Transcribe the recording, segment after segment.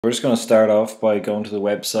We're just going to start off by going to the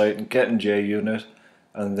website and getting JUnit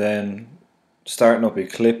and then starting up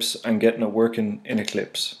Eclipse and getting it working in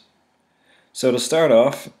Eclipse. So to start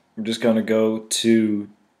off, we're just going to go to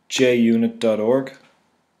JUnit.org,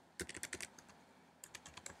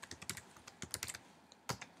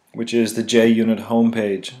 which is the JUnit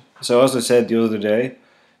homepage. So as I said the other day,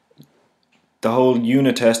 the whole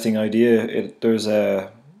unit testing idea, there's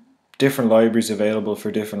different libraries available for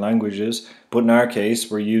different languages, but in our case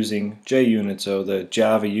we're using JUnit, so the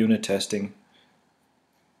Java unit testing.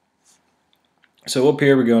 So up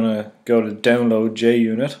here we're going to go to download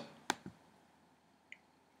JUnit,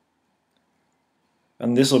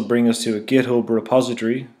 and this will bring us to a GitHub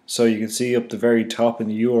repository. So you can see up the very top in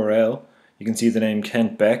the URL you can see the name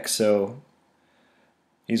Kent Beck, so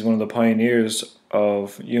he's one of the pioneers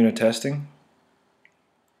of unit testing.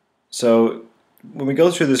 So when we go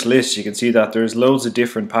through this list, you can see that there's loads of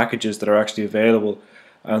different packages that are actually available,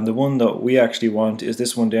 and the one that we actually want is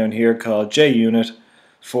this one down here called JUnit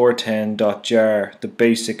 410.jar, the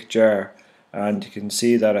basic jar, and you can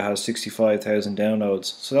see that it has 65,000 downloads,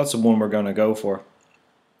 so that's the one we're going to go for.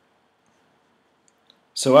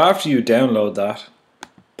 So after you download that,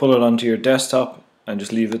 pull it onto your desktop and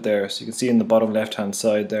just leave it there. So you can see in the bottom left hand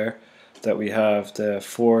side there that we have the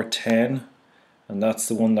 410, and that's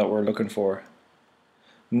the one that we're looking for.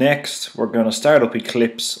 Next, we're going to start up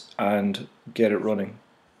Eclipse and get it running.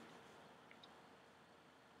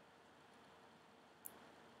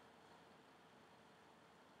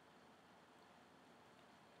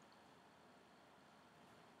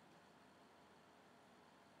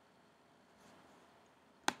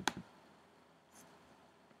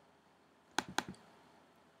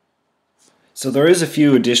 So there is a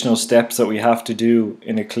few additional steps that we have to do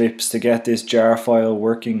in Eclipse to get this jar file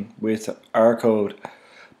working with our code.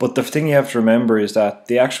 But the thing you have to remember is that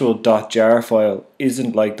the actual .jar file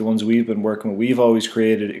isn't like the ones we've been working with. We've always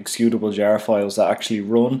created executable jar files that actually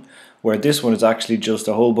run, where this one is actually just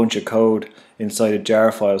a whole bunch of code inside a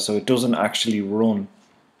jar file, so it doesn't actually run.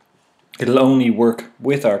 It'll only work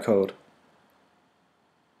with our code.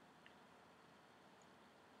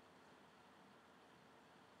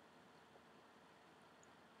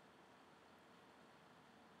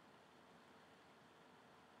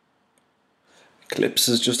 Eclipse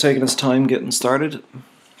is just taking its time getting started.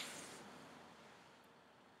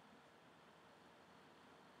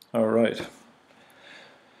 Alright.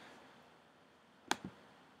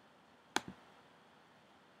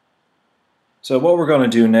 So what we're going to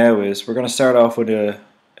do now is we're going to start off with a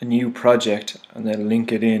new project and then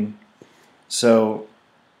link it in. So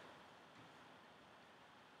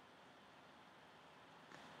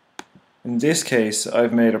in this case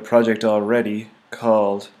I've made a project already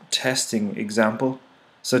called testing example.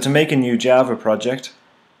 So to make a new Java project,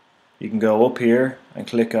 you can go up here and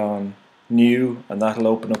click on new, and that'll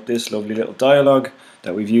open up this lovely little dialog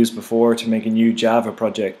that we've used before to make a new Java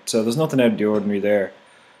project. So there's nothing out of the ordinary there.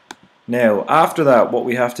 Now after that, what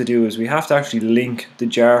we have to do is we have to actually link the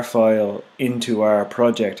jar file into our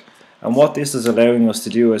project, and what this is allowing us to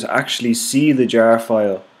do is actually see the jar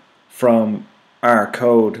file from our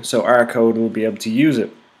code, so our code will be able to use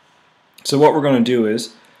it. So what we're going to do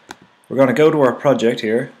is we're going to go to our project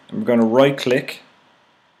here and we're going to right click,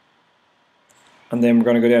 and then we're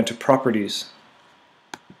going to go down to properties.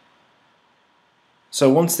 So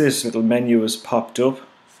once this little menu is popped up,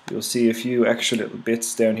 you'll see a few extra little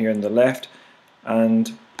bits down here on the left,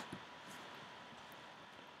 and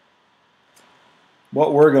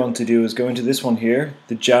what we're going to do is go into this one here,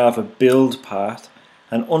 the Java build path,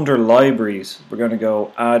 and under libraries we're going to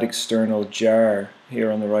go add external jar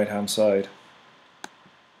here on the right hand side.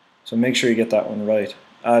 So make sure you get that one right,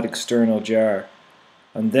 add external jar,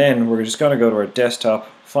 and then we're just going to go to our desktop,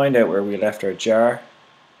 find out where we left our jar,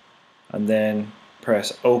 and then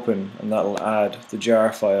press open, and that'll add the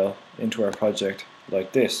jar file into our project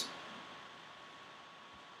like this.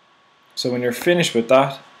 So when you're finished with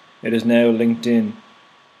that, it is now linked in.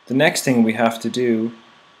 The next thing we have to do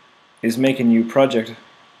is make a new project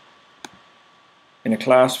in a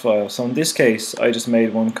class file. So in this case I just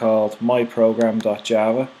made one called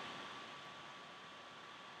myprogram.java.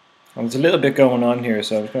 And there's a little bit going on here,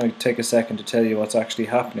 so I'm just going to take a second to tell you what's actually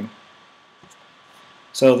happening.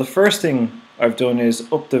 So the first thing I've done is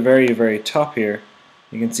up the very top here,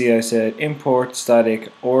 you can see I said import static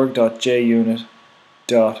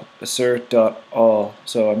org.junit.assert.all.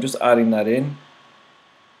 So I'm just adding that in.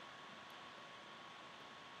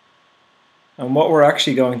 And what we're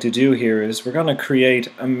actually going to do here is we're going to create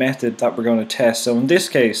a method that we're going to test. So in this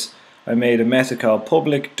case I made a method called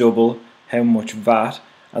public double how much VAT,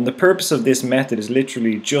 and the purpose of this method is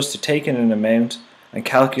literally just to take in an amount and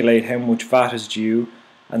calculate how much VAT is due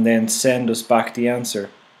and then send us back the answer.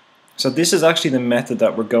 So this is actually the method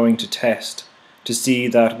that we're going to test to see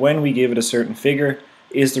that when we give it a certain figure,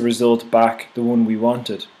 is the result back the one we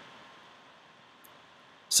wanted.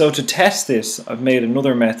 So to test this, I've made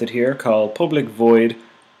another method here called public void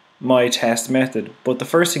myTestMethod. But the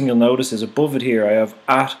first thing you'll notice is above it here I have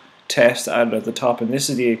 @test added at the top, and this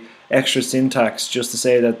is the extra syntax just to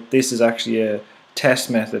say that this is actually a test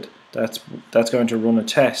method that's going to run a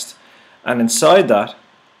test. And inside that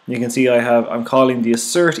you can see I'm calling the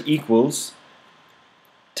assert equals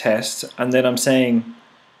test, and then I'm saying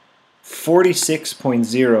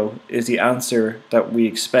 46.0 is the answer that we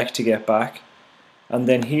expect to get back. And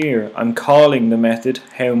then here I'm calling the method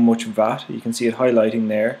how much VAT, you can see it highlighting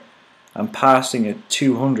there. I'm passing it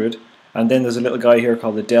 200, and then there's a little guy here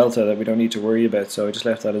called the delta that we don't need to worry about, so I just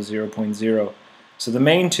left that as 0.0. So the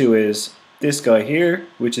main two is this guy here,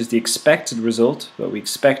 which is the expected result that we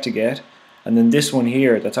expect to get, and then this one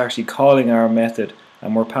here that's actually calling our method,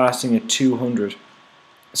 and we're passing it 200.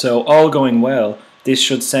 So all going well, this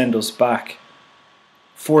should send us back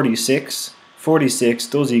 46. 46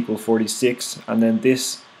 does equal 46, and then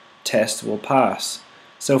this test will pass.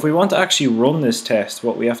 So if we want to actually run this test,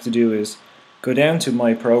 what we have to do is go down to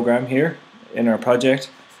my program here in our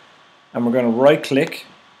project, and we're going to right click,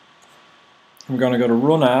 we're going to go to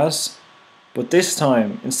run as, but this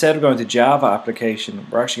time instead of going to Java application,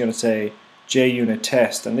 we're actually going to say JUnit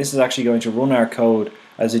test, and this is actually going to run our code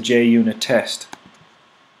as a JUnit test.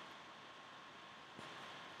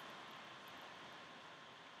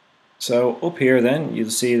 So up here then you'll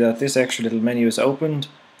see that this extra little menu is opened,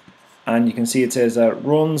 and you can see it says that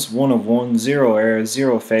runs 1 of 1, 0 errors,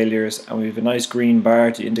 0 failures, and we have a nice green bar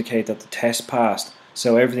to indicate that the test passed,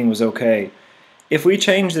 so everything was okay. If we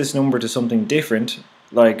change this number to something different,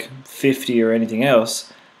 like 50 or anything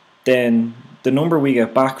else, then the number we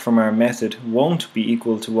get back from our method won't be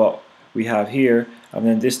equal to what we have here, and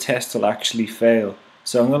then this test will actually fail.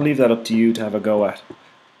 So I'm going to leave that up to you to have a go at.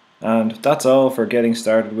 And that's all for getting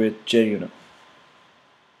started with JUnit.